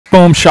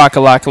Boom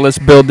shakalaka, let's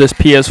build this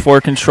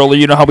PS4 controller.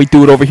 You know how we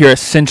do it over here at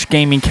Cinch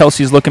Gaming.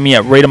 Kelsey's looking me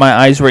at right in my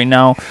eyes right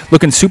now,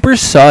 looking super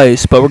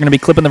sus, but we're going to be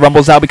clipping the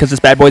rumbles out because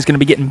this bad boy's going to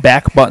be getting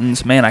back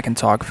buttons. Man, I can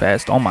talk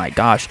fast. Oh my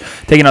gosh.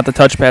 Taking out the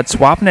touchpad,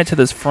 swapping it to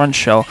this front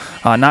shell.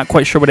 Not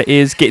quite sure what it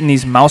is. Getting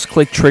these mouse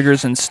click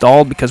triggers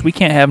installed because we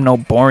can't have no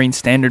boring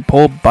standard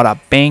pull. Bada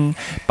bing,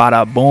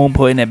 bada boom,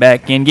 putting it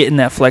back in. Getting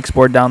that flex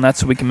board down. That's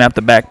so we can map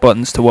the back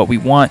buttons to what we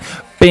want.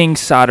 Bing,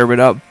 solder it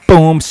up.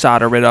 Boom,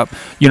 solder it up.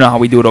 You know how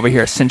we do it over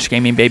here at Cinch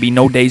Gaming, baby.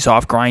 No days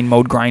off. Grind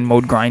mode, grind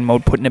mode, grind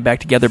mode. Putting it back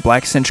together.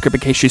 Black cinch grip in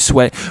case you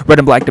sweat. Red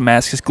and black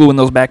Damascus. Gluing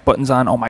those back buttons on. Oh my